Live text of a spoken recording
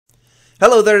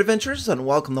Hello there, adventurers, and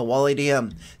welcome to Wally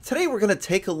DM. Today we're going to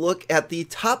take a look at the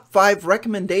top 5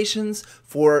 recommendations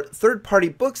for third-party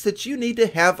books that you need to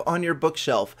have on your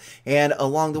bookshelf. And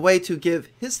along the way to give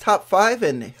his top 5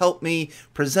 and help me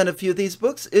present a few of these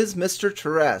books is Mr.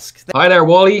 Tarrasque. Hi there,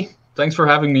 Wally. Thanks for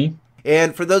having me.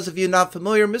 And for those of you not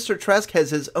familiar, Mr. Tarrasque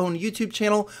has his own YouTube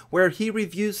channel where he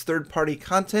reviews third-party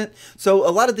content. So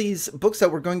a lot of these books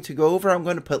that we're going to go over, I'm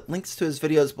going to put links to his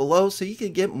videos below so you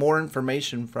can get more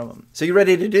information from him. So you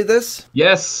ready to do this?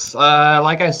 Yes,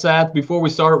 like I said before we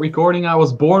started recording, I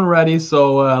was born ready,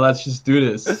 so let's just do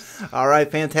this. All right,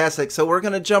 fantastic. So we're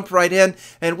going to jump right in,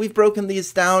 and we've broken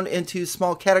these down into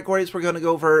small categories. We're going to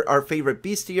go over our favorite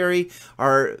bestiary,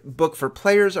 our book for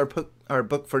players, our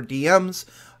book for DMs,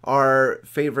 our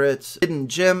favorite hidden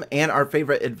gem, and our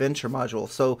favorite adventure module.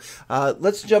 So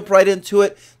let's jump right into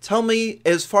it. Tell me,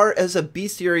 as far as a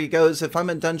bestiary goes, if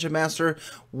I'm a dungeon master,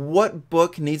 what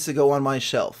book needs to go on my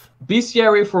shelf?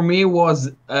 Bestiary for me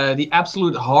was the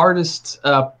absolute hardest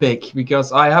pick,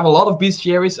 because I have a lot of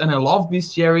bestiaries and I love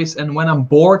bestiaries, and when I'm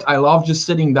bored I love just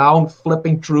sitting down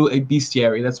flipping through a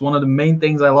bestiary. That's one of the main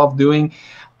things I love doing.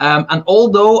 And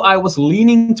although I was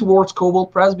leaning towards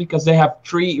Kobold Press because they have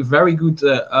 3 very good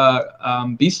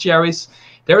bestiaries,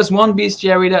 there is one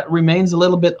bestiary that remains a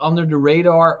little bit under the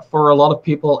radar for a lot of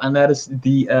people, and that is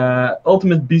the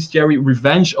Ultimate Bestiary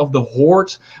Revenge of the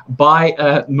Horde by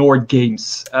Norde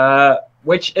Games,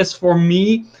 which is for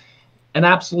me an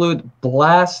absolute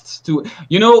blast to,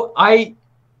 you know,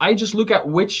 I just look at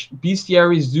which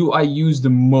bestiaries do I use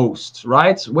the most,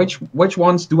 right? Which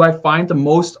ones do I find the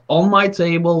most on my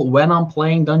table when I'm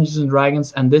playing Dungeons and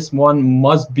Dragons, and this one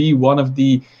must be one of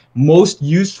the most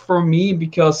used for me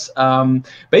because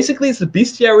basically it's a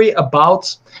bestiary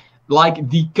about like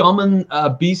the common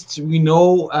beasts we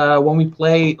know when we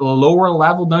play lower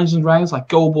level Dungeons and Dragons, like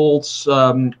kobolds,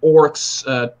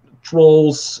 orcs,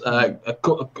 trolls,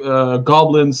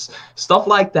 goblins, stuff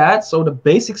like that. So the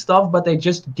basic stuff, but they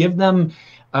just give them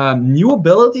new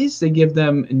abilities, they give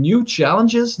them new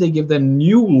challenges, they give them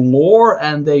new lore,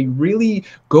 and they really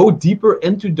go deeper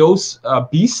into those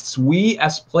beasts we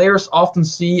as players often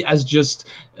see as just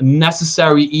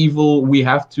necessary evil we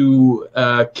have to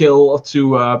kill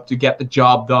to get the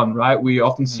job done, right? We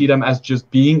often see them as just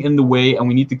being in the way and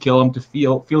we need to kill them to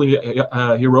feel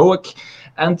heroic.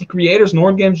 And the creators,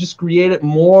 Norde Games, just created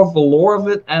more of the lore of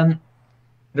it, and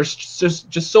there's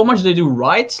just so much they do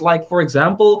right. Like, for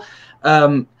example,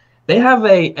 they have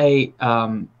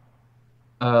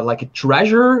like a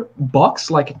treasure box,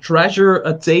 like a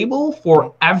treasure table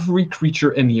for every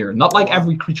creature in here. Not like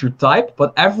every creature type,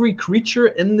 but every creature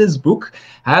in this book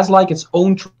has like its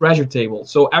own treasure table.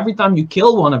 So every time you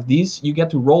kill one of these, you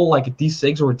get to roll like a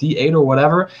d6 or a d8 or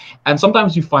whatever. And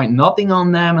sometimes you find nothing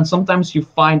on them, and sometimes you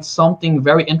find something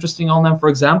very interesting on them. For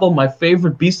example, my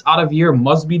favorite beast out of here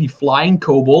must be the flying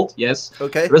kobold. Yes,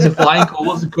 okay. There is a flying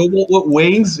kobold. It's a kobold with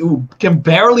wings who can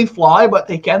barely fly, but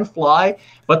they can fly.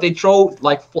 But they throw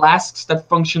like flasks that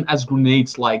function as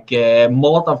grenades, like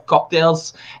Molotov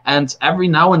cocktails. And every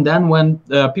now and then when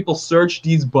people search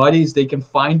these bodies, they can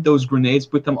find those grenades,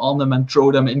 put them on them, and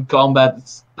throw them in combat.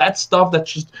 It's that stuff that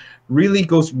just really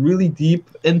goes really deep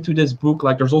into this book.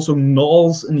 Like, there's also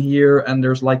gnolls in here, and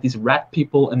there's like these rat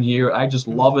people in here. I just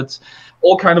love it.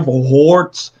 All kind of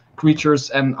horde creatures,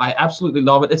 and I absolutely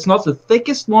love it. It's not the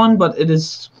thickest one, but it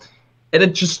is... and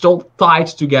it's just all tied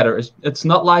together. It's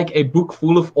not like a book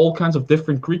full of all kinds of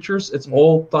different creatures. It's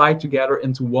all tied together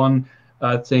into one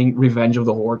thing, Revenge of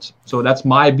the Horde. So that's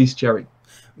my bestiary.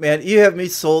 Man, you have me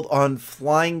sold on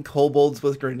flying kobolds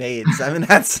with grenades. I mean,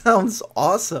 that sounds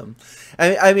awesome.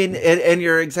 I mean, and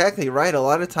you're exactly right. A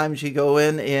lot of times you go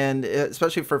in, and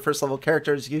especially for first level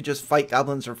characters, you just fight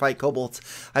goblins or fight kobolds.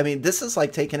 I mean, this is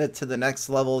like taking it to the next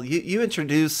level. You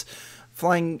introduce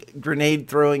flying grenade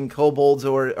throwing kobolds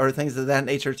or things of that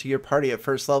nature to your party at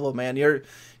first level, man, you're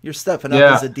stepping up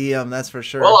as a DM, that's for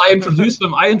sure. Well, I introduced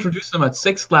them at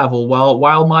 6th level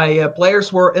while my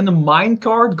players were in a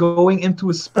minecart going into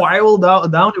a spiral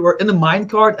down. They were in a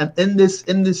minecart, and in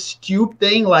this tube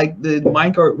thing, like the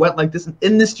minecart went like this, and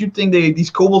in this tube thing these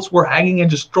kobolds were hanging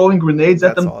and just throwing grenades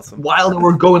at them. Awesome. While they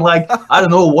were going like, I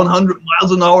don't know, 100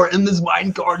 miles an hour in this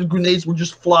minecart. The grenades were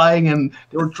just flying, and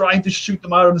they were trying to shoot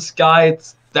them out of the sky.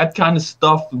 It's that kind of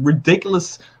stuff,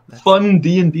 ridiculous fun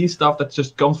D&D stuff that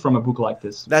just comes from a book like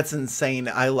this. That's insane.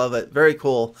 I love it. Very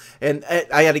cool. And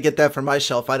I had to get that for my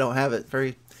shelf. I don't have it.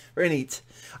 Very, very neat.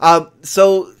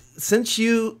 So since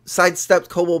you sidestepped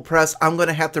Kobold Press, I'm going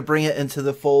to have to bring it into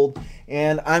the fold,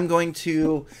 and I'm going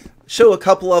to show a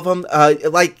couple of them.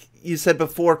 Like you said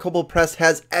before, Kobold Press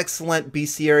has excellent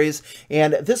bestiaries,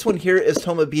 and this one here is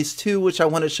Tome of Beasts 2, which I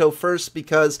want to show first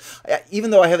because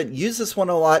even though I haven't used this one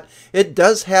a lot, it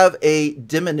does have a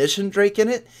diminution drake in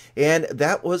it, and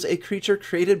that was a creature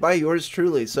created by yours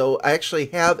truly. So I actually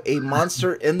have a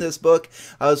monster in this book.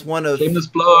 I was one of... Shameless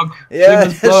plug. Yeah,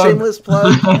 shameless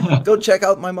plug. Go check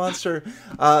out my monster.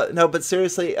 No, but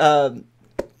seriously...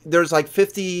 there's like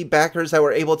 50 backers that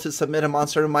were able to submit a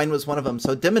monster, and mine was one of them.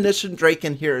 So Diminution Drake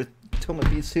in here, Tome of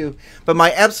Beasts 2. But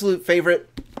my absolute favorite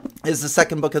is the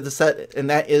second book of the set, and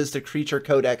that is the Creature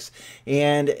Codex.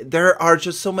 And there are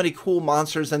just so many cool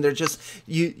monsters, and they're just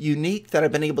unique that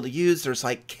I've been able to use. There's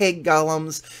like keg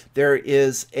golems. There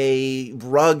is a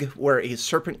rug where a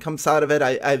serpent comes out of it.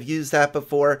 I've used that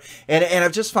before. And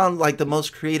I've just found like the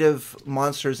most creative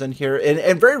monsters in here.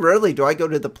 And very rarely do I go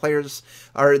to the players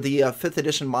or the 5th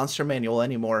edition monster manual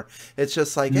anymore. It's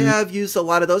just like, yeah, I've used a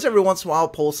lot of those. Every once in a while I'll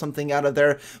pull something out of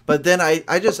there. But then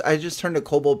I just turn to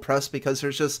Kobold Press because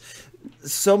there's just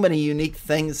so many unique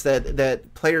things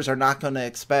that players are not going to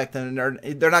expect, and they're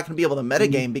not going to be able to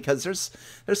metagame because there's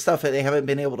stuff that they haven't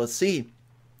been able to see.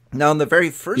 Now, in the very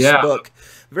first book,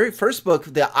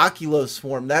 the Oculo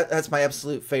Swarm, that's my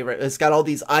absolute favorite. It's got all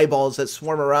these eyeballs that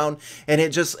swarm around, and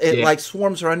it like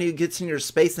swarms around you, gets in your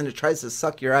space, and it tries to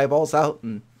suck your eyeballs out,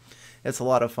 and it's a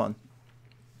lot of fun.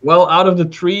 Well, out of the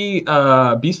 3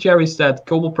 bestiaries that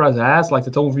Kobold Press has, like the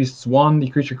Tome of Beasts 1, the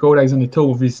Creature Codex, and the Tome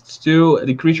of Beasts 2,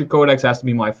 the Creature Codex has to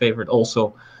be my favorite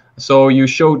also. So you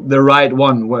showed the right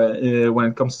one when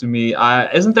it comes to me.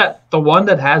 Isn't that the one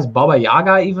that has Baba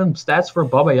Yaga, even stats for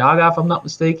Baba Yaga, if I'm not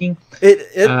mistaken?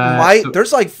 It might.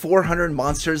 There's like 400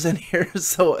 monsters in here,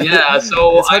 so yeah.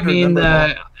 So I mean,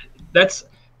 that's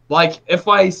like if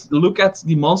I look at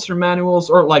the monster manuals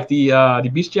or like the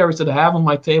bestiaries that I have on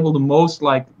my table, the most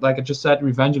like I just said,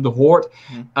 Revenge of the Horde,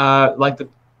 like the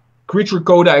Creature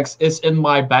Codex is in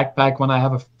my backpack when I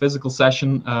have a physical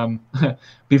session.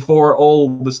 Before all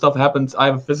the stuff happens, I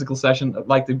have a physical session.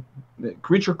 Like the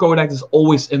Creature Codex is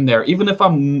always in there. Even if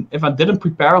I didn't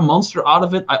prepare a monster out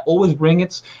of it, I always bring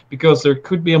it because there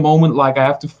could be a moment like I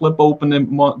have to flip open a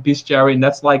bestiary, and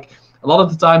that's like a lot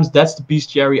of the times that's the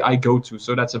bestiary I go to.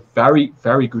 So that's a very,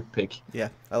 very good pick. Yeah,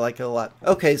 I like it a lot.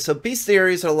 Okay, so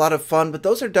bestiaries are a lot of fun, but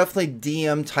those are definitely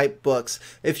DM type books.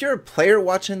 If you're a player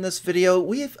watching this video,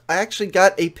 we've actually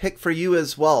got a pick for you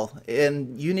as well.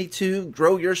 And you need to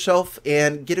grow your shelf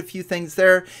and get a few things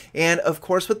there. And of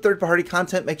course, with third-party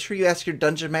content, make sure you ask your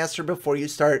dungeon master before you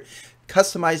start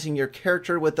customizing your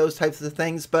character with those types of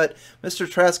things. But Mr.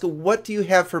 Tarrasque, what do you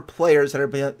have for players that are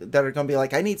going to be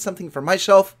like, I need something for my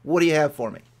shelf? What do you have for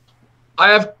me?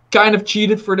 I have kind of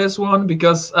cheated for this one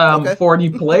because for the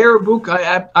player book,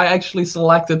 I actually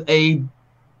selected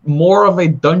more of a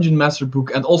dungeon master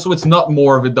book, and also it's not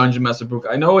more of a dungeon master book.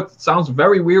 I know it sounds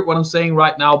very weird what I'm saying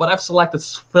right now, but I've selected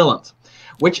Svilland,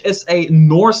 which is a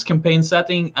Norse campaign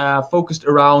setting focused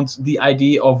around the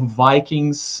idea of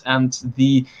Vikings and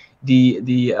the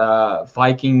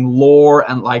Viking lore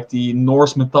and like the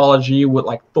Norse mythology with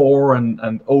like Thor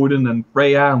and Odin and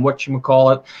Freya and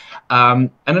whatchamacallit. And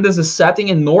it is a setting,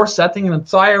 in Norse setting, an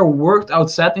entire worked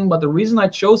out setting. But the reason I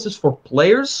chose this for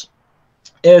players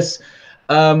is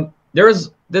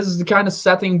this is the kind of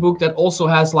setting book that also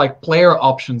has like player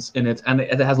options in it, and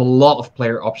it has a lot of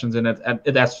player options in it, and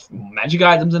it has magic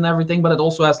items and everything, but it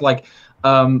also has like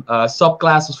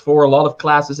subclasses for a lot of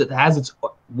classes. It has its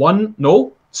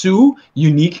two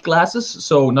unique classes,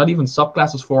 so not even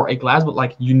subclasses for a class, but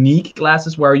like unique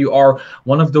classes where you are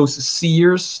one of those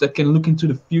seers that can look into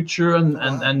the future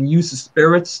and use the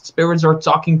spirits. Spirits are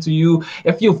talking to you.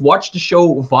 If you've watched the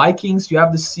show Vikings, you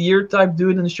have the seer type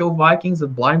dude in the show Vikings, the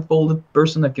blindfolded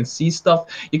person that can see stuff.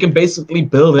 You can basically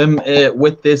build him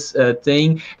with this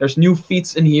thing. There's new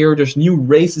feats in here, there's new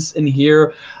races in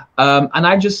here, and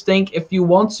I just think if you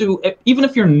want to, even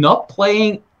if you're not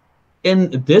playing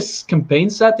in this campaign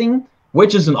setting,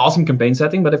 which is an awesome campaign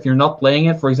setting, but if you're not playing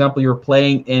it, for example, you're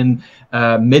playing in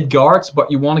Midgard, but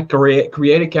you want to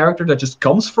create a character that just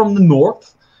comes from the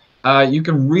north, you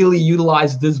can really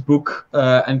utilize this book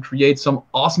and create some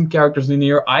awesome characters in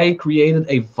here. I created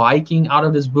a Viking out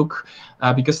of this book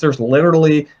because there's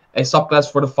literally a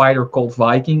subclass for the fighter called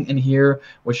Viking in here,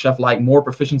 which have like more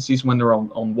proficiencies when they're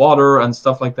on water and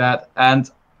stuff like that,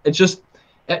 and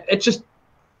it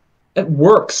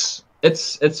works.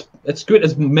 It's good.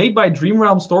 It's made by Dream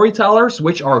Realm Storytellers,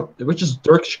 which is a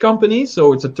Turkish company.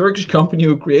 So it's a Turkish company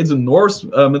who creates a Norse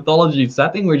mythology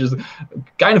setting, which is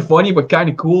kind of funny but kind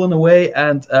of cool in a way.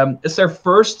 And it's their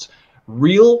first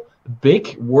real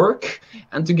big work.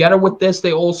 And together with this,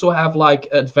 they also have like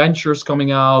adventures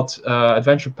coming out,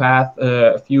 adventure path,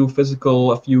 a few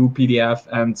physical, a few PDF,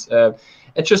 and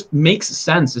it just makes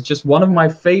sense. It's just one of my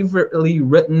favoritely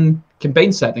written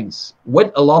campaign settings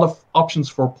with a lot of options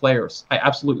for players. I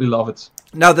absolutely love it.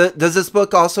 Now, does this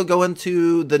book also go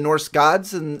into the Norse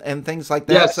gods and things like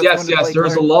that? Yes, yes, yes.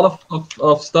 There's a lot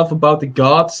of stuff about the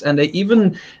gods, and they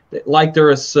even like there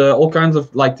is all kinds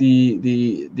of like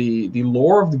the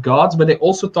lore of the gods, but they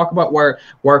also talk about where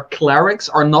clerics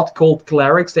are not called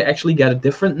clerics. They actually get a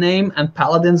different name, and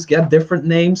paladins get different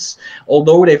names.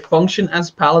 Although they function as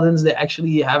paladins, they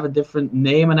actually have a different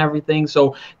name and everything.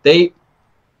 So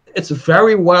it's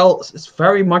very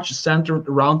much centered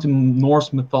around the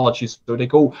Norse mythology. So they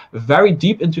go very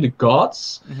deep into the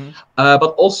gods,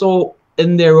 but also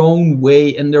in their own way,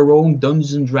 in their own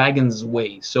Dungeons and Dragons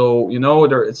way. So, you know,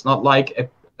 it's not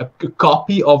like a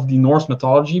copy of the Norse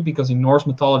mythology, because the Norse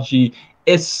mythology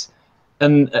is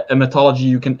a mythology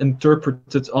you can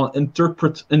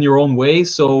interpret in your own way.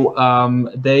 So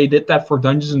they did that for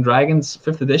Dungeons and Dragons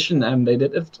 5th edition, and they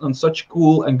did it in such a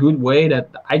cool and good way that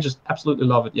I just absolutely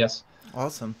love it. Yes.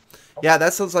 Awesome. Yeah,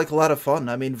 that sounds like a lot of fun.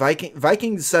 I mean,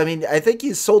 Vikings, I mean, I think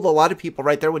you sold a lot of people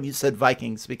right there when you said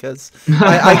Vikings, because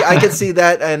I could see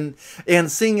that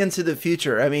and seeing into the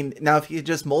future. I mean, now if you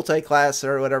just multi-class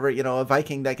or whatever, you know, a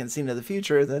Viking that can see into the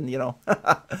future, then, you know.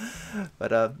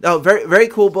 But, no, very, very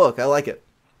cool book. I like it.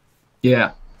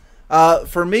 Yeah.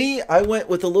 For me, I went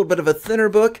with a little bit of a thinner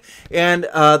book, and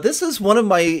this is one of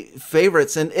my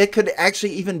favorites, and it could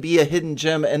actually even be a hidden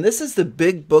gem, and this is the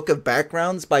Big Book of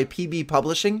Backgrounds by PB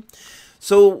Publishing.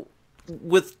 So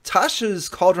with Tasha's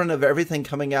Cauldron of Everything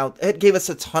coming out, it gave us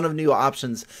a ton of new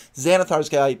options. Xanathar's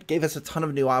Guide gave us a ton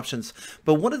of new options.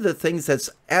 But one of the things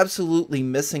that's absolutely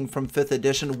missing from 5th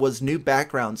edition was new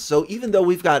backgrounds. So even though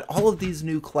we've got all of these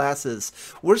new classes,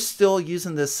 we're still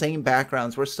using the same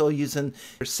backgrounds. We're still using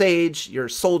your sage, your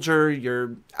soldier,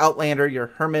 your outlander, your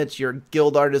hermit, your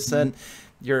guild artisan,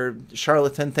 your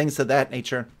charlatan, things of that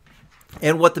nature.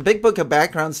 And what the Big Book of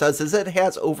Backgrounds does is it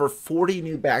has over 40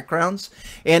 new backgrounds.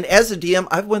 And as a DM,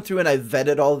 I've went through and I've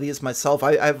vetted all of these myself.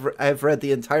 I've read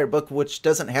the entire book, which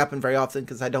doesn't happen very often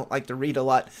because I don't like to read a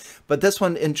lot. But this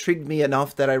one intrigued me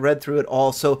enough that I read through it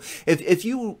all. So if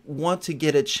you want to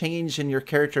get a change in your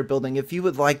character building, if you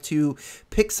would like to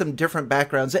pick some different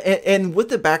backgrounds, and with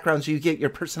the backgrounds, you get your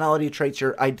personality traits,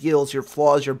 your ideals, your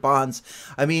flaws, your bonds.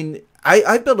 I mean,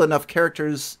 I built enough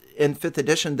characters in 5th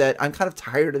edition that I'm kind of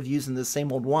tired of using the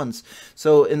same old ones.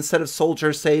 So instead of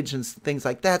soldier, sage, and things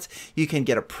like that, you can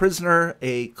get a prisoner,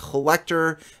 a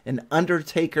collector, an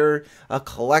undertaker, a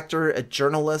collector, a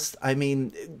journalist. I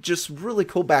mean, just really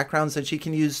cool backgrounds that you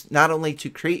can use not only to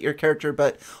create your character,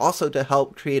 but also to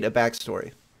help create a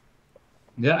backstory.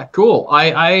 Yeah, cool.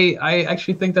 I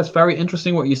actually think that's very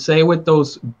interesting what you say with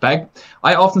those I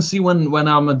often see when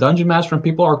I'm a dungeon master and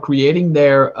people are creating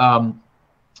their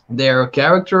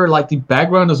character, like the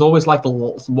background is always like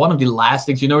one of the last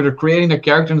things, you know, they're creating their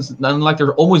character and like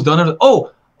they're almost done it.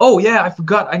 Oh yeah, I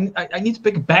forgot. I need to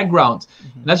pick a background.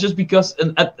 And that's just because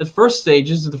at the first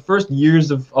stages, the first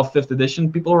years of 5th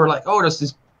edition, people were like, oh, there's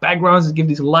these backgrounds that give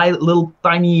these little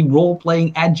tiny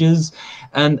role-playing edges,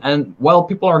 and well,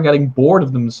 people are getting bored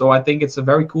of them. So I think it's a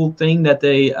very cool thing that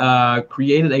they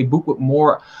created a book with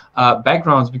more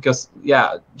backgrounds, because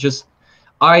yeah, just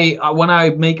when I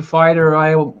make a fighter,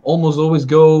 I almost always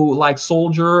go like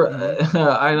soldier.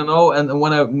 I don't know, and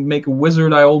when I make a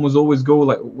wizard, I almost always go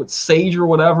like with sage or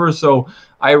whatever. So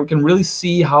I can really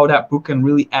see how that book can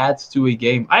really add to a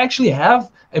game. I actually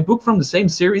have a book from the same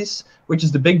series, which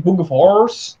is the Big Book of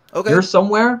Horrors. Okay. Here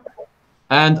somewhere.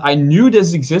 And I knew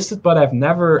this existed, but I've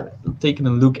never taken a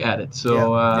look at it.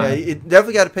 So yeah, you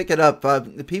definitely got to pick it up.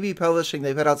 The PB Publishing,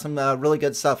 they've put out some really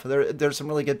good stuff. There's some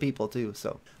really good people too.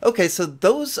 So okay, so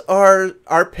those are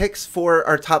our picks for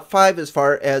our top 5 as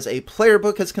far as a player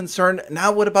book is concerned.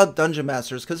 Now, what about Dungeon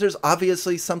Masters? Because there's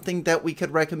obviously something that we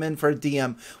could recommend for a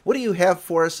DM. What do you have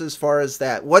for us as far as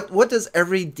that? What does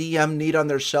every DM need on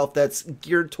their shelf that's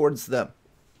geared towards them?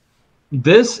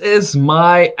 This is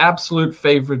my absolute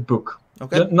favorite book.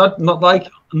 Okay. Not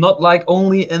like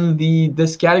only in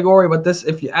this category, but this.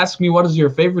 If you ask me what is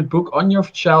your favorite book on your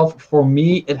shelf, for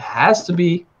me it has to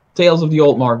be Tales of the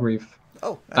Old Margreve.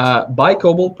 Oh, by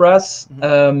Kobold Press.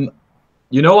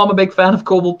 You know, I'm a big fan of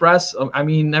Kobold Press. I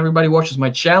mean, everybody who watches my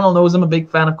channel knows I'm a big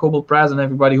fan of Kobold Press, and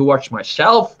everybody who watches my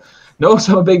shelf knows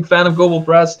I'm a big fan of Kobold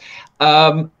Press.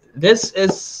 This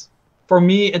is, for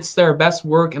me, it's their best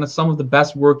work, and it's some of the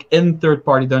best work in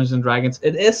third-party Dungeons & Dragons.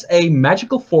 It is a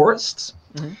magical forest.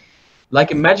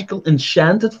 like a magical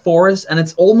enchanted forest, and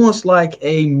it's almost like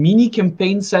a mini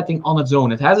campaign setting on its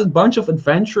own. It has a bunch of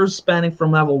adventures spanning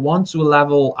from level 1 to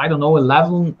level, I don't know,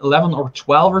 11 or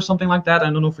 12 or something like that.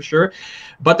 I don't know for sure.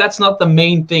 But that's not the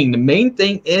main thing. The main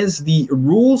thing is the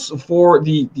rules for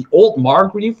the old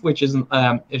Margreve, which is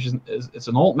it's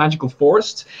an old magical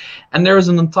forest, and there is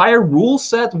an entire rule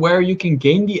set where you can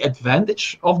gain the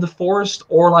advantage of the forest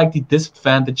or like the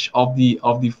disadvantage of the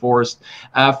forest.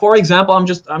 For example, I'm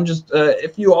just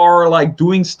if you are like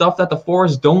doing stuff that the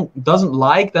forest doesn't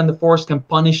like, then the forest can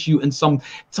punish you in some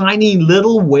tiny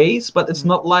little ways, but it's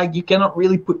not like you cannot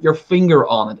really put your finger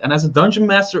on it. And as a dungeon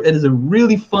master, it is a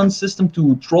really fun system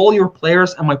to troll your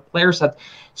players, and my players had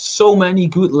so many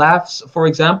good laughs. For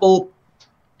example,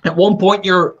 at one point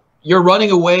you're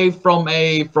running away from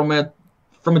a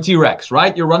T-Rex,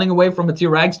 right? You're running away from a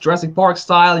T-Rex, Jurassic Park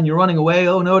style, and you're running away.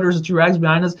 Oh no, there's a T-Rex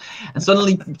behind us. And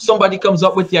suddenly somebody comes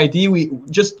up with the idea, we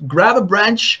just grab a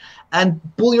branch and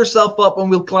pull yourself up,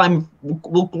 and we'll climb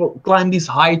these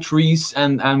high trees,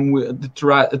 and the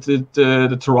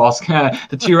Tarrasque,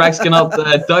 the T-Rex cannot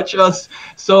touch us.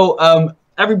 So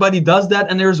everybody does that,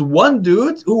 and there's one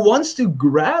dude who wants to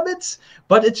grab it,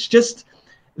 but it's just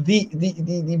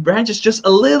the branch is just a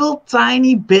little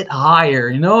tiny bit higher,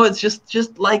 you know. It's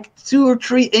just like 2 or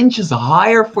 3 inches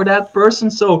higher for that person.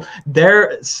 So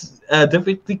their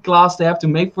difficulty class they have to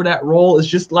make for that roll is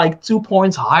just like 2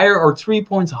 points higher or 3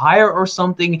 points higher or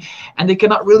something, and they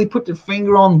cannot really put their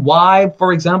finger on why.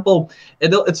 For example,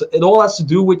 it all has to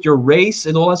do with your race.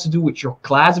 It all has to do with your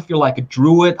class. If you're like a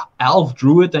druid, elf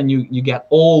druid, then you get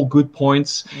all good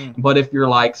points. But if you're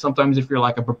like, sometimes if you're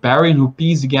like a barbarian who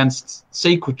pees against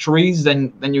sacred trees,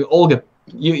 then you all get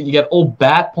you get all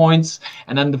bad points,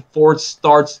 and then the forest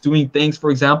starts doing things.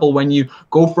 For example, when you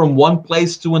go from one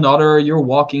place to another, you're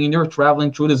walking and you're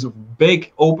traveling through this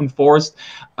big open forest,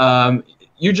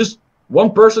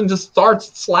 one person just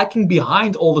starts slacking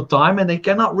behind all the time, and they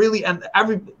cannot really, and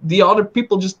the other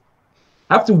people just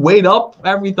have to wait up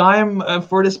every time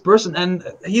for this person, and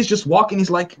he's just walking. He's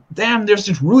like, damn, there's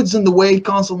just roots in the way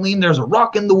constantly, and there's a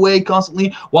rock in the way constantly,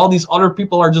 while these other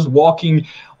people are just walking,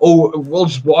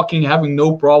 having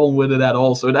no problem with it at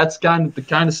all. So that's the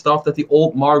kind of stuff that the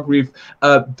old Margreve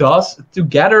does,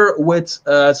 together with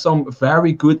some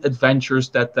very good adventures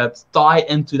that tie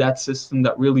into that system,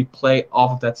 that really play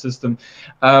off of that system.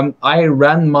 I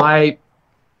ran my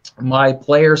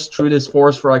players through this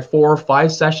forest for like 4 or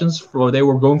 5 sessions. They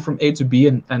were going from A to B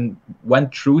and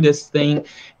went through this thing,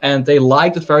 and they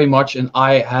liked it very much, and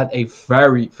I had a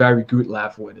very, very good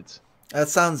laugh with it. That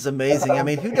sounds amazing. I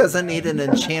mean, who doesn't need an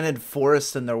enchanted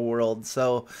forest in their world?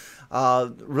 So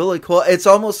really cool. It's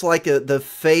almost like the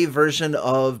Fey version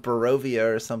of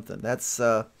Barovia or something. That's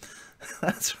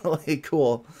really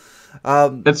cool.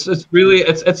 It's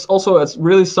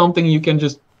really something you can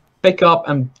just pick up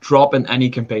and drop in any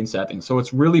campaign setting. So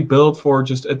it's really built for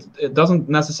just, it doesn't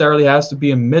necessarily has to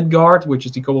be a Midgard, which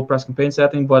is the Kobold Press campaign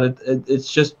setting, but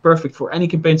it's just perfect for any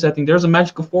campaign setting. There's a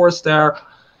magical forest there.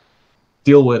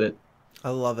 Deal with it. I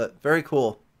love it. Very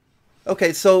cool.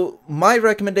 Okay, so my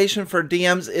recommendation for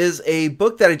DMs is a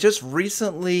book that I just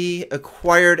recently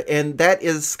acquired, and that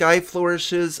is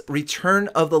SlyFlourish's Return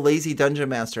of the Lazy Dungeon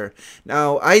Master.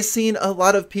 Now, I've seen a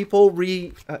lot of people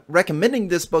recommending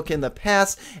this book in the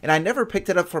past, and I never picked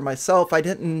it up for myself. I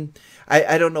don't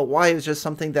know why. It was just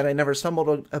something that I never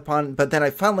stumbled upon, but then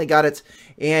I finally got it,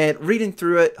 and reading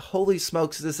through it, holy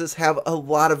smokes, does this have a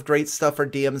lot of great stuff for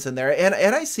DMs in there.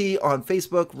 And I see on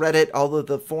Facebook, Reddit, all of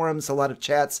the forums, a lot of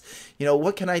chats, you know,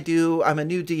 what can I do? I'm a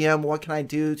new DM. What can I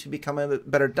do to become a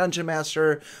better dungeon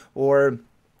master? Or,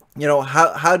 you know,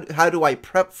 how do I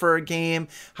prep for a game?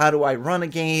 How do I run a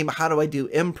game? How do I do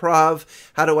improv?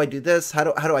 How do I do this? How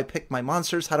do I pick my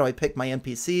monsters? How do I pick my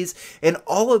NPCs? And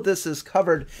all of this is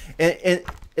covered in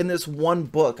this one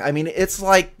book. I mean, it's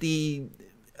like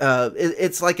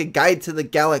it's like a guide to the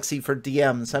galaxy for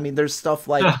DMs. I mean, there's stuff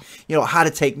like, you know, how to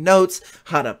take notes,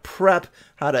 how to prep,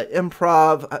 how to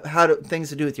improv, things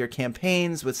to do with your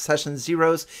campaigns, with session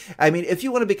zeros. I mean, if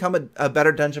you want to become a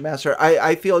better dungeon master,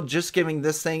 I feel just giving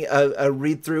this thing a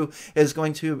read through is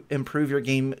going to improve your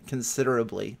game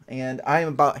considerably. And I am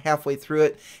about halfway through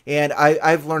it, and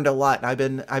I've learned a lot. I've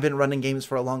been running games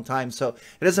for a long time, so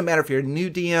it doesn't matter if you're a new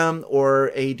DM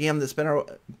or a DM that's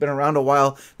been around a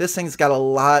while. This thing's got a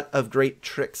lot of great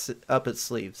tricks up its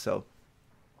sleeve. So.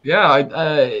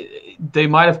 Yeah, they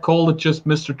might have called it just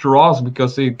Mr. Tarrasque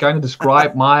because they kind of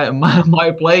described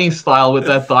my playing style with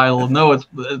that title. No,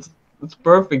 it's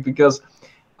perfect, because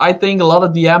I think a lot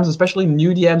of DMs, especially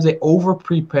new DMs, they over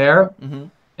prepare,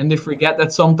 and they forget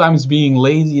that sometimes being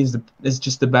lazy is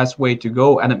just the best way to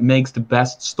go, and it makes the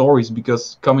best stories,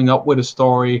 because coming up with a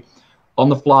story on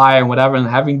the fly and whatever, and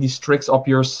having these tricks up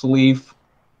your sleeve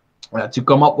to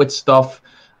come up with stuff,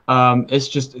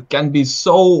 it can be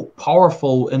so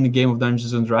powerful in the game of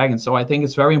Dungeons and Dragons. So I think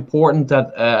it's very important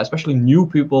that especially new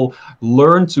people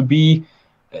learn to be,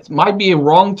 it might be a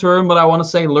wrong term, but I want to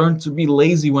say learn to be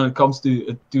lazy when it comes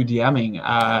to DMing.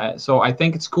 So I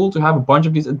think it's cool to have a bunch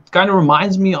of these. It kind of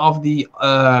reminds me of the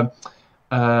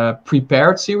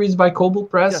Prepared series by Kobold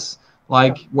Press. Yes.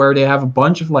 Like where they have a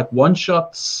bunch of like one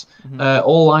shots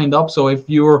all lined up. So if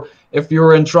you're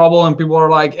in trouble and people are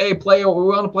like, "Hey, we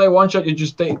want to play one shot," you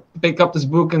just pick up this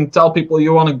book and tell people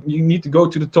you need to go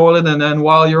to the toilet, and then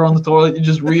while you're on the toilet, you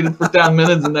just read it for 10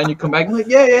 minutes, and then you come back and like,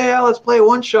 yeah, let's play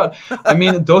one shot. I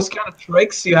mean, those kind of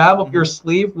tricks you have up your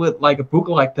sleeve with like a book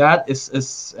like that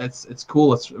it's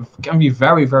cool. It can be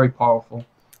very, very powerful.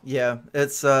 Yeah,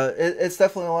 it's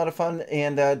definitely a lot of fun,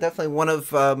 and definitely one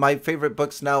of my favorite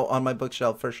books now on my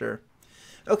bookshelf for sure.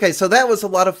 Okay, so that was a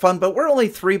lot of fun, but we're only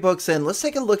 3 books in. Let's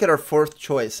take a look at our 4th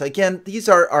choice. Again, these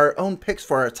are our own picks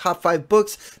for our top 5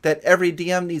 books that every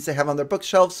DM needs to have on their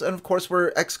bookshelves, and of course we're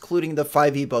excluding the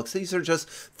 5e books. These are just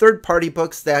third-party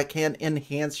books that can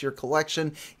enhance your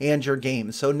collection and your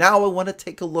game. So now I want to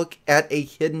take a look at a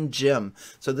hidden gem.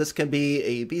 So this can be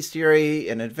a bestiary,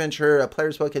 an adventure, a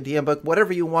player's book, a DM book,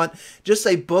 whatever you want. Just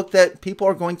a book that people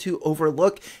are going to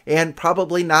overlook and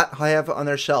probably not have on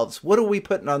their shelves. What are we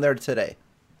putting on there today?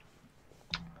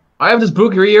 I have this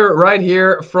book right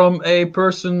here from a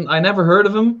person, I never heard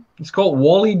of him. It's called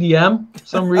Wally DM for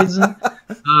some reason.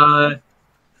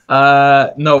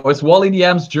 No, it's Wally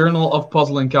DM's Journal of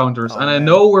Puzzle Encounters. And I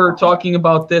know we're talking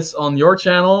about this on your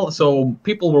channel, so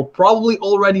people will probably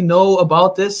already know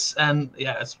about this. And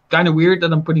yeah, it's kind of weird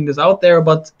that I'm putting this out there,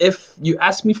 but if you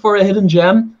ask me for a hidden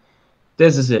gem,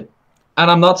 this is it.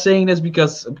 And I'm not saying this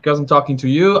because I'm talking to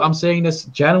you. I'm saying this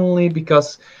genuinely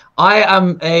because I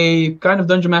am a kind of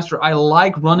dungeon master. I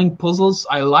like running puzzles.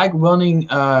 I like running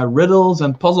riddles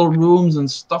and puzzle rooms and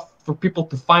stuff for people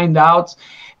to find out.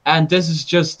 And this is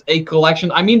just a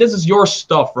collection. I mean, this is your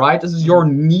stuff, right? This is your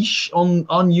niche on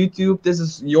YouTube. This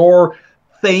is your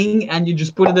thing, and you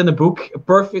just put it in a book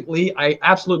perfectly. I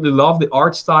absolutely love the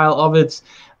art style of it.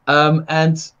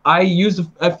 And I used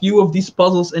a few of these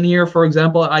puzzles in here. For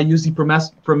example, I use the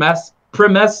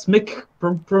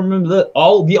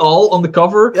all on the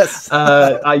cover. Yes.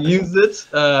 I used it,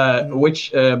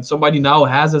 which somebody now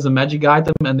has as a magic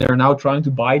item, and they're now trying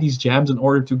to buy these gems in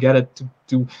order to get it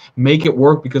to make it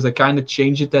work, because I kind of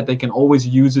changed it that they can always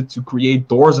use it to create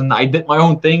doors, and I did my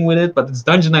own thing with it, but it's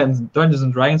Dungeons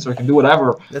and Dragons, so I can do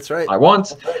whatever I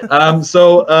want.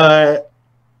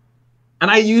 And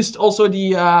I used also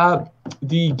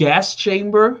the gas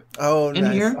chamber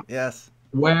in here. Yes.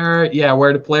 Where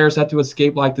the players had to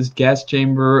escape like this gas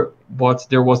chamber, but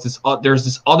there's this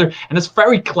other, and it's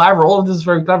very clever. All of this is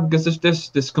very clever because there's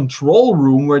this control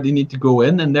room where they need to go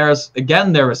in, and there's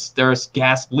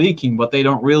gas leaking, but they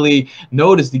don't really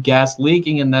notice the gas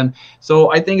leaking, and then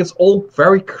so I think it's all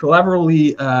very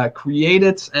cleverly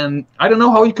created, and I don't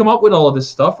know how you come up with all of this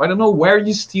stuff. I don't know where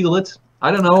you steal it. I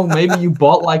don't know, maybe you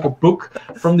bought like a book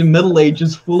from the Middle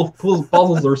Ages full of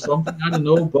puzzles or something. I don't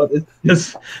know, but it's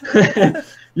just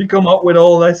you come up with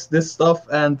all this stuff,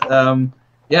 and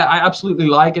yeah, I absolutely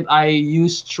like it. I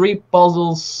use 3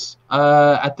 puzzles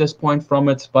at this point from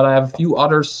it, but I have a few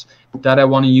others that I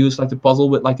want to use, like the puzzle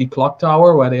with like the clock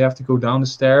tower where they have to go down the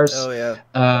stairs. Oh yeah.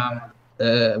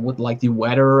 With like the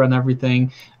weather and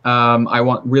everything.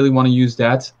 I really want to use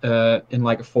that in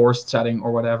like a forest setting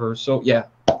or whatever. So yeah.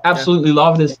 Absolutely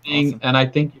love this thing, awesome. And I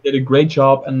think you did a great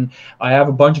job, and I have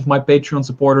a bunch of my Patreon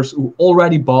supporters who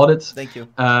already bought it. Thank you.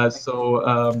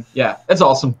 Yeah, it's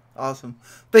awesome. Awesome.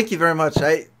 Thank you very much.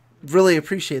 I really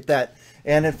appreciate that.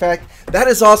 And in fact, that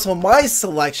is also my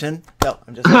selection. No,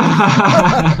 I'm just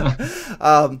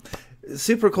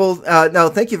super cool. No,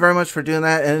 thank you very much for doing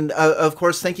that. And of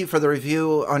course, thank you for the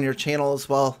review on your channel as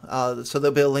well. So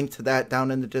there'll be a link to that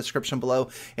down in the description below.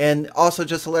 And also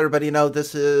just to let everybody know,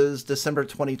 this is December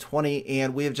 2020,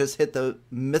 and we have just hit the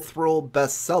Mithril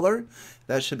bestseller.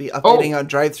 That should be updating on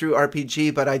Drive-Thru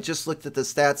RPG, but I just looked at the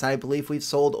stats, and I believe we've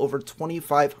sold over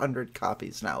 2,500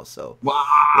 copies now. So wow,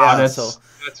 yeah, that's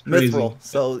crazy. Mithril.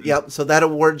 So yeah, so that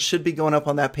award should be going up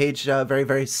on that page very,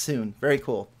 very soon. Very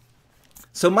cool.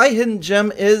 So my hidden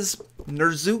gem is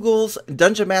Nerzugal's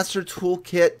Dungeon Master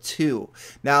Toolkit 2.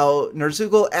 Now,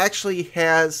 Nerzugal actually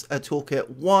has a Toolkit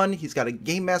 1. He's got a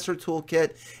Game Master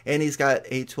Toolkit, and he's got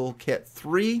a Toolkit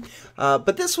 3.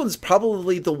 But this one's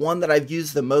probably the one that I've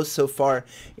used the most so far.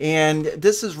 And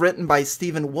this is written by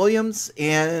Stephen Williams,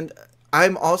 and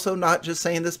I'm also not just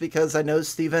saying this because I know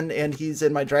Steven and he's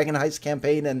in my Dragon Heist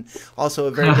campaign and also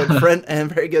a very good friend and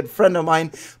very good friend of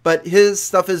mine, but his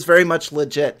stuff is very much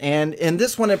legit. And in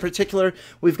this one in particular,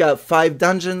 we've got 5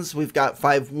 dungeons, we've got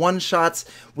 5 one-shots,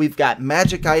 we've got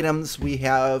magic items, we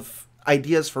have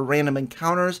ideas for random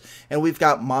encounters, and we've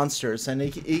got monsters.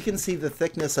 And you can see the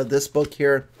thickness of this book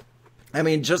here. I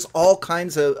mean, just all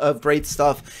kinds of great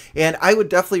stuff. And I would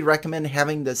definitely recommend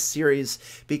having this series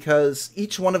because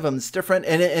each one of them is different.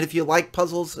 And if you like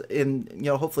puzzles, and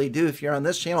hopefully you do if you're on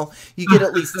this channel, you get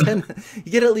at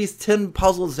least 10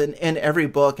 puzzles in every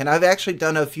book. And I've actually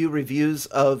done a few reviews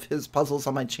of his puzzles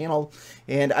on my channel.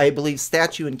 And I believe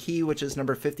Statue and Key, which is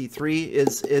number 53,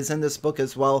 is in this book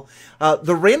as well.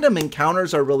 The random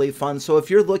encounters are really fun. So if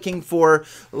you're looking for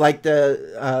like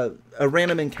a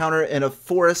random encounter in a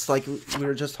forest, like we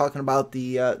were just talking about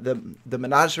the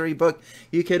Menagerie book,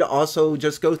 you could also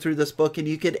just go through this book and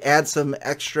you could add some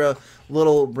extra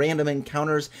little random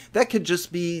encounters. That could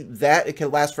just be that. It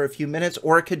could last for a few minutes,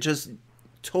 or it could just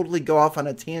totally go off on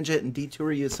a tangent and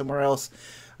detour you somewhere else.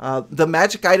 The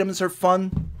magic items are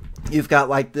fun. You've got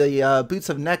like the Boots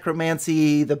of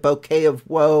Necromancy, the Bouquet of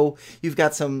Woe. You've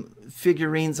got some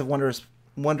figurines of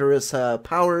wondrous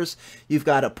powers. You've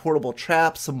got a portable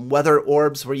trap, some weather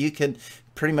orbs where you can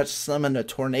pretty much summon a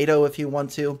tornado if you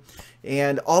want to,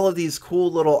 and all of these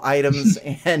cool little items.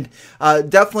 And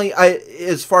definitely,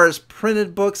 as far as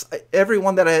printed books,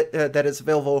 everyone that is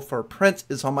available for print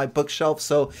is on my bookshelf,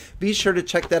 so be sure to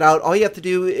check that out. All you have to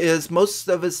do is, most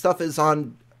of his stuff is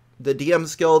on the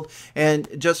DM's Guild, and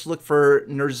just look for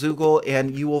Nerzugal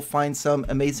and you will find some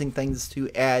amazing things to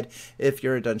add if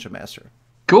you're a dungeon master.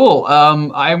 Cool.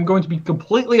 I'm going to be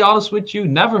completely honest with you.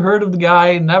 Never heard of the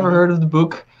guy, never heard of the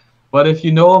book. But if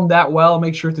you know him that well,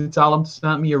 make sure to tell him to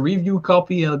send me a review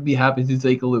copy, and I'd be happy to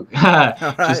take a look.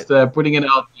 Just putting it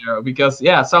out there, because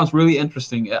yeah, it sounds really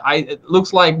interesting. It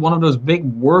looks like one of those big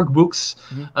workbooks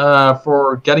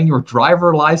for getting your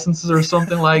driver licenses or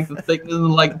something, like the thickness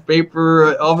like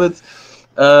paper of it.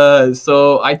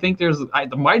 So I think there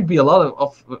might be a lot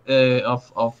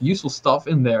of useful stuff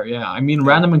in there. Yeah, I mean,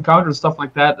 random encounters, stuff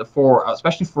like that,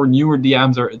 especially for newer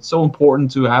DMs, it's so important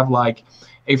to have like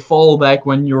a fallback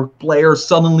when your players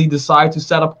suddenly decide to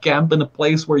set up camp in a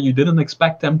place where you didn't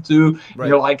expect them to. Right.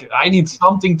 You're like, I need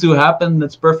something to happen.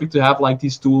 It's perfect to have like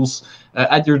these tools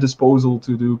at your disposal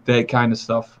to do that kind of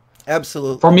stuff.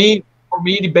 Absolutely. For me,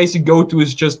 the basic go-to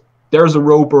is just, there's a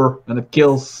roper and it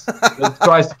kills, it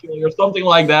tries to kill you or something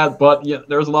like that. But yeah,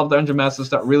 there's a lot of dungeon masters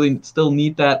that really still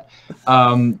need that,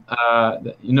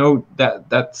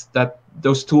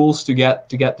 those tools to get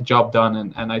the job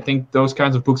done. And I think those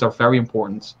kinds of books are very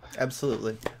important.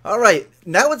 Absolutely. All right,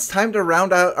 now it's time to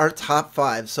round out our top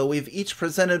 5. So we've each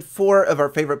presented 4 of our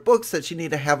favorite books that you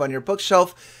need to have on your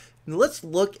bookshelf. Let's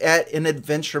look at an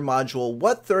adventure module.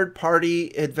 What third-party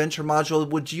adventure module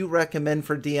would you recommend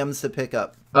for DMs to pick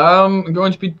up? I'm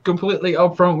going to be completely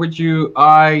upfront with you.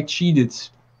 I cheated.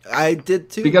 I did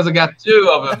too. Because I got 2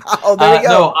 of them. Oh, there you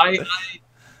go. No,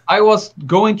 I was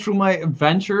going through my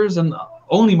adventures, and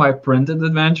only my printed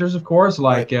adventures, of course,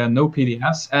 like no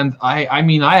PDFs. And I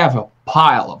mean, I have a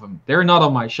pile of them. They're not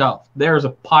on my shelf. There's a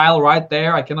pile right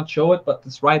there. I cannot show it, but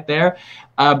it's right there,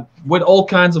 with all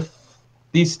kinds of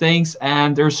these things.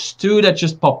 And there's 2 that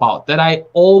just pop out that I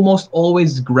almost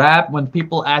always grab when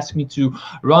people ask me to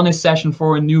run a session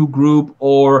for a new group,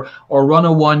 or run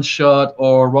a one-shot,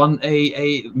 or run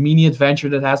a mini adventure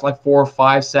that has like 4 or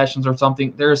 5 sessions or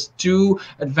something. There's 2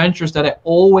 adventures that I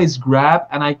always grab,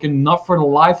 and I cannot for the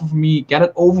life of me get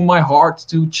it over my heart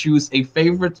to choose a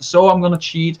favorite. So I'm gonna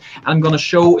cheat, and I'm gonna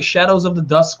show Shadows of the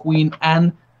Dusk Queen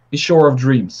and The Shore of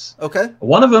Dreams. Okay.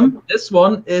 One of them, this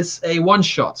one, is a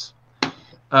one-shot.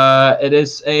 It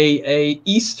is a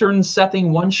Eastern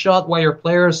setting one-shot where your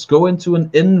players go into an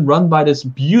inn run by this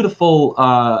beautiful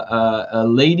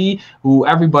lady who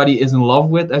everybody is in love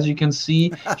with, as you can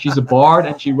see. She's a bard,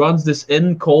 and she runs this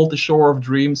inn called the Shore of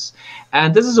Dreams.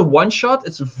 And this is a one-shot.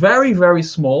 It's very, very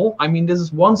small. I mean, this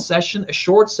is one session, a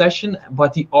short session,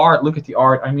 but the art, look at the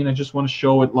art. I mean, I just want to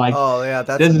show it. Like, oh yeah,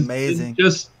 that's amazing.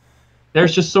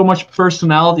 There's just so much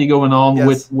personality going on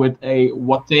with what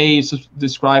they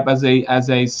describe as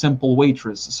a simple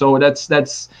waitress. So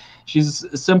she's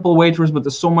a simple waitress, but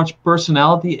there's so much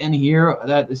personality in here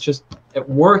that it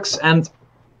works. And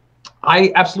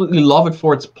I absolutely love it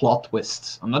for its plot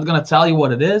twists. I'm not gonna tell you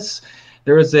what it is.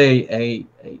 There is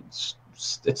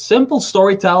it's simple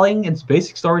storytelling, it's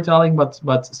basic storytelling,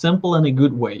 but simple in a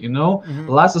good way, you know?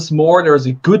 Less is more. There's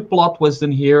a good plot twist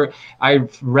in here.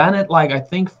 I've ran it like, I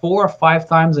think 4 or 5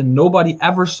 times, and nobody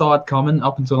ever saw it coming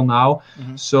up until now.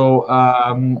 So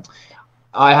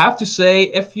I have to say,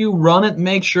 if you run it,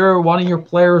 make sure one of your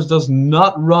players does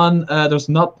not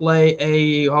play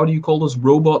a, how do you call those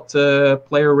robot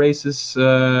player races?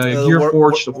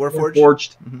 Gearforged,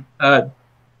 Warforged.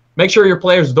 make sure your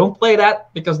players don't play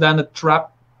that, because then the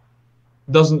trap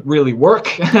doesn't really work.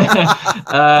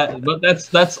 But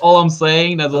that's all I'm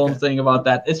saying. That's all I'm saying about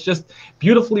that. It's just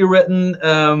beautifully written.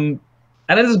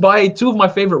 And it is by two of my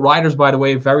favorite writers, by the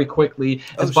way, very quickly.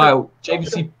 It's by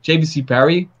JVC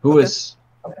Perry, who is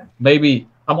maybe,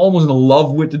 I'm almost in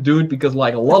love with the dude, because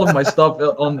like a lot of my stuff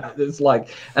on it's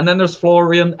like, and then there's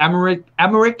Florian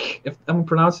Emmerich, if I'm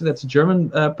pronouncing that's a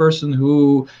German person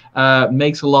who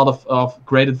makes a lot of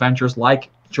great adventures like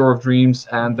Shore of Dreams,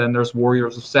 and then there's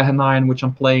Warriors of Sehanine, which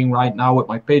I'm playing right now with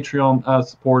my Patreon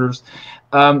supporters.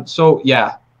 So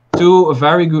yeah, two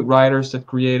very good writers that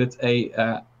created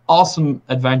a awesome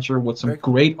adventure with some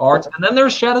great art. And then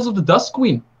there's Shadows of the Dust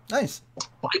Queen. Nice.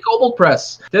 By Kobold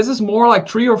Press. This is more like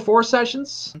 3 or 4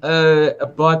 sessions,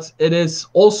 but it is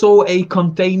also a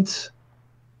contained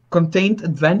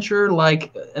adventure,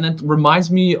 like, and it reminds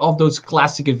me of those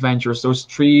classic adventures, those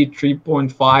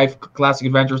 3.5 classic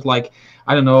adventures, like,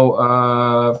 I don't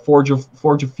know, Forge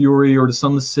of Fury or the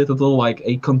Sunless Citadel, like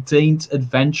a contained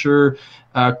adventure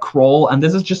crawl. And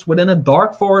this is just within a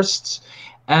dark forest,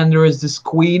 and there is this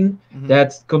queen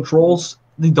that controls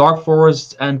the dark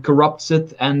forest and corrupts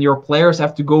it, and your players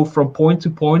have to go from point to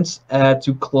point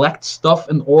to collect stuff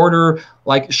in order,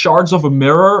 like shards of a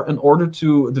mirror, in order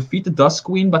to defeat the Dust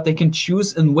Queen. But they can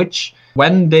choose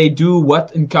when they do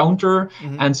what encounter,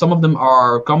 and some of them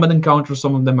are combat encounters,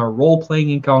 some of them are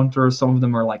role-playing encounters, some of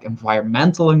them are like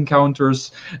environmental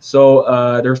encounters.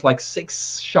 So there's like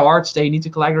 6 shards they need to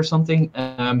collect or something.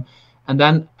 And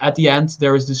then at the end,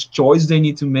 there is this choice they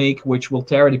need to make, which will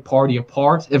tear the party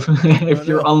apart if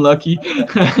you're unlucky.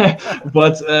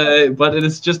 But it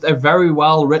is just a very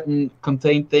well written,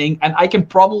 contained thing, and I can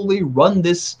probably run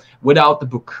this without the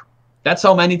book. That's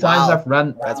how many times I've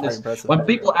run. That's very impressive. When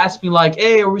people ask me like,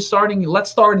 "Hey,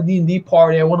 let's start a D&D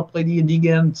party. I want to play D&D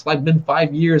again. It's like been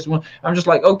 5 years." I'm just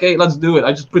like, "Okay, let's do it."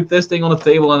 I just put this thing on the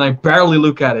table and I barely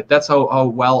look at it. That's how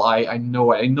well I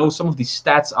know it. I know some of these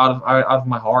stats out of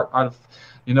my heart.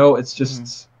 It's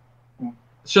just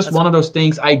that's one of those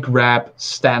things I grab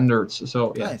standards.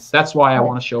 So yeah, nice. That's why I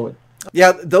want to show it.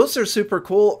 Yeah, those are super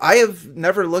cool. I have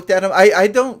never looked at them. I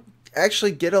don't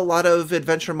actually get a lot of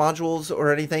adventure modules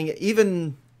or anything.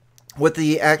 Even with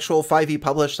the actual 5e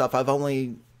published stuff, I've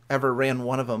only ever ran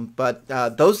one of them. But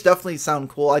those definitely sound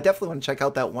cool. I definitely want to check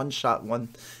out that one-shot one,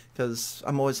 because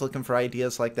I'm always looking for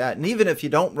ideas like that. And even if you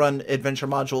don't run adventure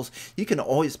modules, you can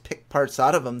always pick parts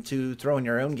out of them to throw in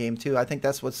your own game too. I think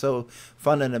that's what's so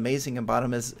fun and amazing about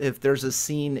them, is if there's a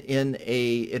scene in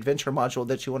a adventure module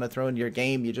that you want to throw into your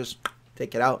game, you just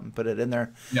take it out and put it in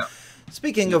there. Yeah.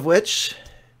 Speaking of which,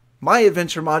 my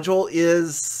adventure module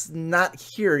is not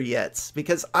here yet,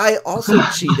 because I also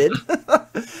cheated.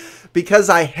 Because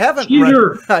I haven't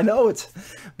run, I know it's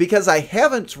because I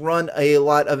haven't run a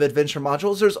lot of adventure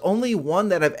modules. There's only one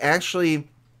that I've actually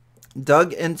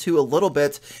dug into a little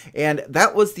bit, and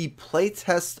that was the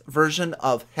playtest version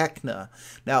of Hecna.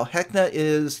 Now, Hecna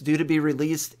is due to be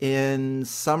released in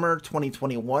summer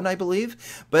 2021, I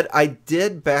believe, but I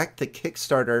did back the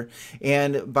Kickstarter,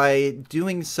 and by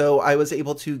doing so, I was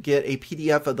able to get a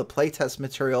PDF of the playtest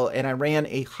material, and I ran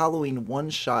a Halloween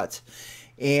one-shot.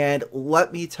 And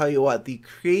let me tell you what, the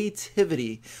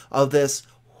creativity of this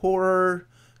horror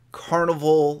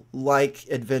carnival-like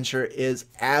adventure is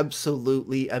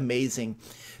absolutely amazing.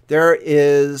 There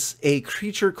is a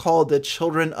creature called the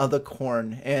Children of the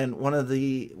Corn, and one of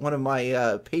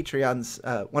my patrons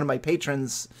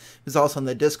who's also in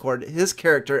the Discord, his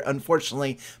character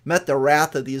unfortunately met the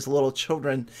wrath of these little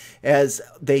children as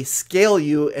they scale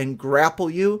you and grapple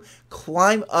you,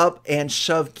 climb up and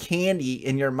shove candy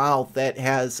in your mouth that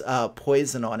has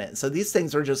poison on it. So these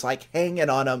things are just like hanging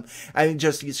on them. I mean,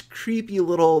 just these creepy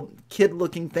little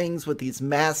kid-looking things with these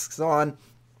masks on.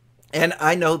 And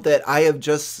I know that I have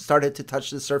just started to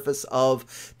touch the surface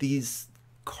of these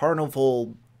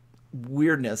carnival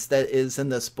weirdness that is in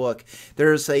this book.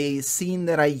 There's a scene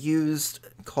that I used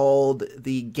called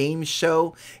the game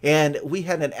show, and we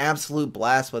had an absolute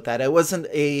blast with that. It wasn't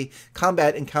a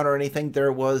combat encounter or anything.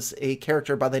 There was a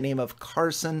character by the name of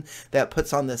Carson that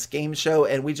puts on this game show,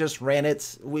 and we just ran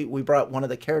it. We brought one of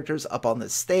the characters up on the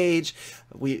stage.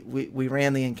 We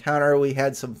ran the encounter. We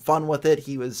had some fun with it.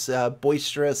 He was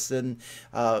boisterous and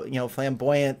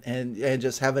flamboyant and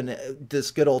just having this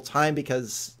good old time,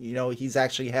 because he's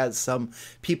actually has some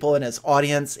people in his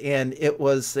audience, and it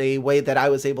was a way that I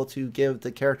was able to give the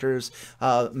the characters,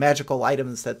 magical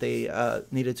items that they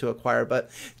needed to acquire. But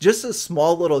just a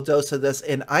small little dose of this,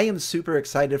 and I am super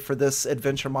excited for this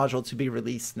adventure module to be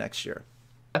released next year.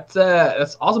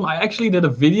 That's awesome. I actually did a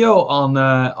video on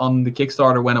the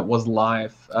Kickstarter when it was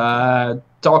live,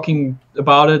 talking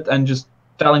about it and just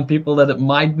telling people that it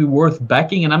might be worth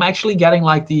backing. And I'm actually getting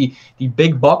like the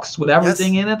big box with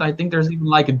everything in it. I think there's even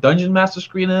like a Dungeon Master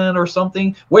screen in it or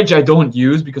something, which I don't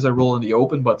use because I roll in the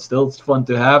open, but still it's fun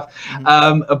to have.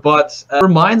 But it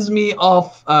reminds me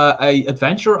of a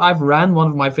adventure I've ran,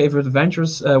 one of my favorite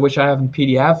adventures, which I have in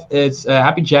PDF. It's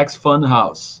Happy Jack's Fun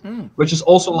House, which is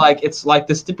also like, it's like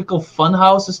this typical fun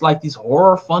houses, like these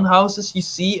horror fun houses you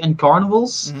see in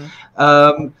carnivals.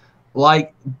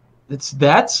 Like, it's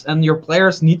that, and your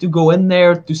players need to go in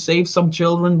there to save some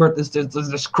children, but there's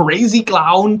this crazy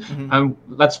clown, and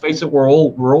let's face it, we're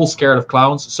all scared of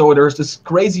clowns. So there's this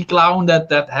crazy clown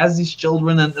that has these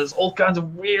children, and there's all kinds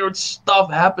of weird stuff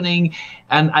happening,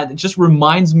 and it just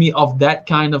reminds me of that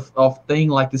kind of thing,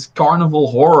 like this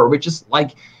carnival horror, which is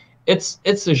like, it's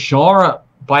a genre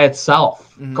by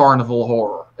itself, carnival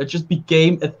horror. It just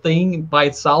became a thing by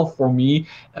itself for me,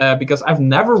 because I've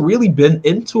never really been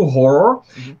into horror,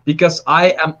 because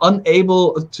I am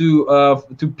unable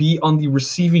to be on the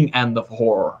receiving end of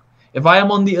horror. If I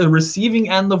am on the receiving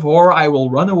end of horror, I will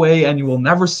run away and you will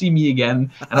never see me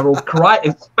again, and I will cry,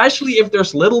 especially if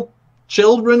there's little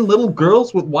children, little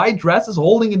girls with white dresses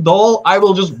holding a doll. I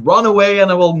will just run away,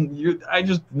 and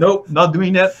nope, not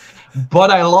doing that. But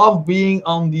I love being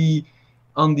on the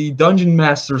Dungeon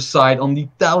Master side, on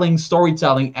the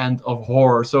storytelling end of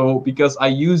horror. So because I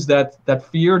use that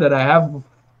fear that I have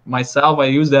myself, I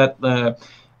use that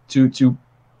to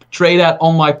trade that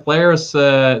on my players.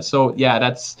 So yeah,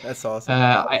 that's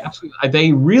awesome.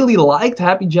 They really liked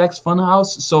Happy Jack's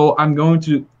Funhouse, so I'm going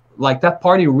to, like, that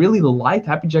party really liked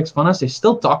Happy Jack's Funhouse. They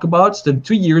still talk about it. Still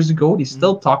 2 years ago, they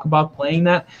still talk about playing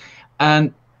that,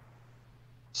 and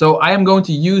so I am going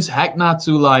to use Hackna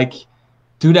to like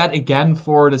do that again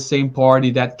for the same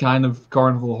party, that kind of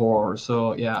carnival horror.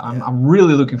 So yeah, I'm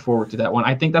really looking forward to that one.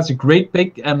 I think that's a great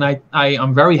pick, and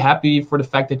I'm very happy for the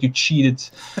fact that you cheated.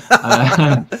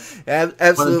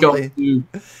 Absolutely.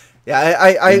 Yeah,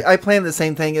 I plan the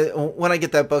same thing. When I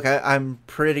get that book, I'm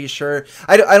pretty sure.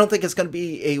 I don't think it's going to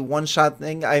be a one-shot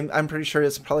thing. I'm pretty sure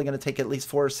it's probably going to take at least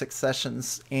 4 or 6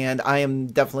 sessions, and I am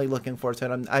definitely looking forward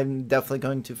to it. I'm definitely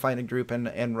going to find a group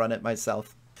and run it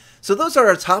myself. So those are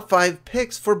our top 5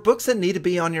 picks for books that need to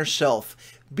be on your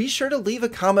shelf. Be sure to leave a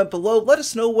comment below. Let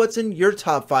us know what's in your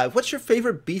top 5. What's your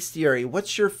favorite bestiary?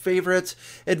 What's your favorite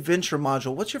adventure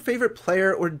module? What's your favorite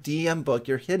player or DM book?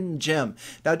 Your hidden gem.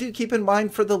 Now do keep in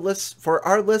mind for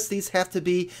our list, these have to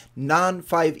be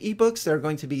non-5 ebooks. They're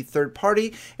going to be third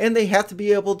party, and they have to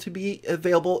be able to be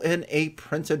available in a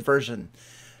printed version.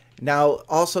 Now,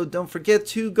 also, don't forget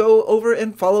to go over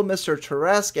and follow Mr.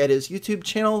 Tarrasque at his YouTube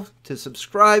channel to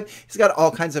subscribe. He's got all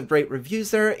kinds of great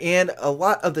reviews there, and a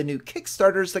lot of the new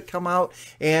Kickstarters that come out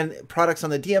and products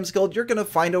on the DM's Guild you're going to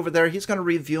find over there. He's going to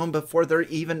review them before they're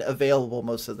even available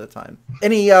most of the time.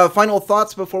 Any final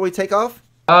thoughts before we take off?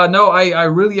 No, I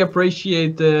really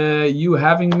appreciate you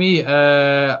having me.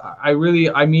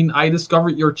 I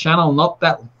discovered your channel not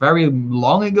that very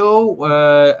long ago,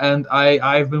 and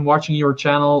I've been watching your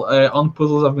channel on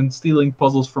puzzles. I've been stealing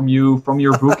puzzles from you, from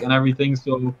your book and everything.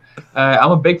 So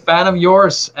I'm a big fan of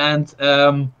yours, and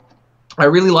I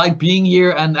really like being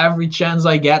here, and every chance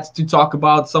I get to talk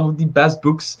about some of the best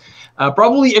books.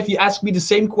 Probably if you ask me the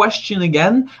same question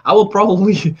again, I will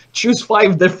probably choose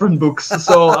 5 different books.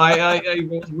 So I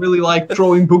really like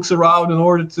throwing books around in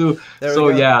order to. So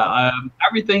yeah,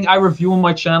 everything I review on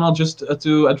my channel, just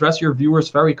to address your viewers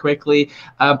very quickly,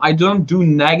 I don't do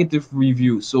negative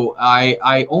reviews. So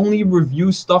I only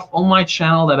review stuff on my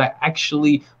channel that I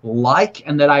actually like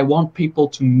and that I want people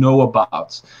to know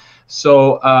about.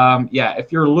 So yeah,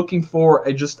 if you're looking for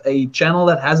just a channel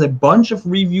that has a bunch of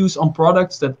reviews on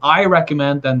products that I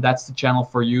recommend, then that's the channel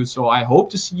for you. So I hope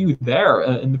to see you there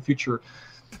in the future.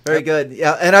 Very good.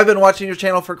 Yeah, and I've been watching your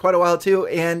channel for quite a while too,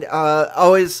 and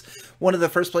always one of the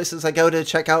first places I go to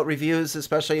check out reviews,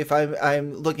 especially if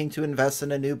I'm looking to invest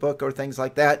in a new book or things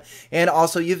like that. And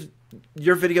also,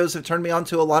 your videos have turned me on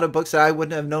to a lot of books that I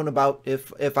wouldn't have known about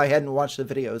if I hadn't watched the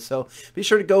videos. So be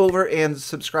sure to go over and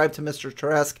subscribe to Mr.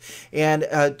 Tarrasque.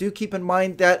 And do keep in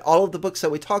mind that all of the books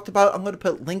that we talked about, I'm going to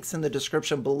put links in the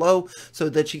description below so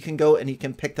that you can go and you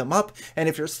can pick them up. And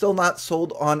if you're still not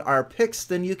sold on our picks,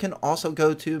 then you can also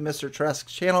go to Mr.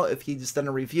 Tarrasque's channel. If he's done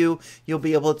a review, you'll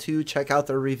be able to check out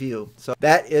the review. So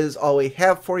that is all we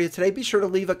have for you today. Be sure to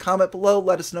leave a comment below.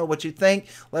 Let us know what you think.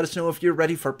 Let us know if you're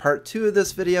ready for part 2 of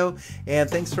this video. And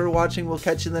thanks for watching. We'll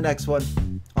catch you in the next one.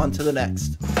 On to the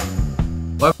next.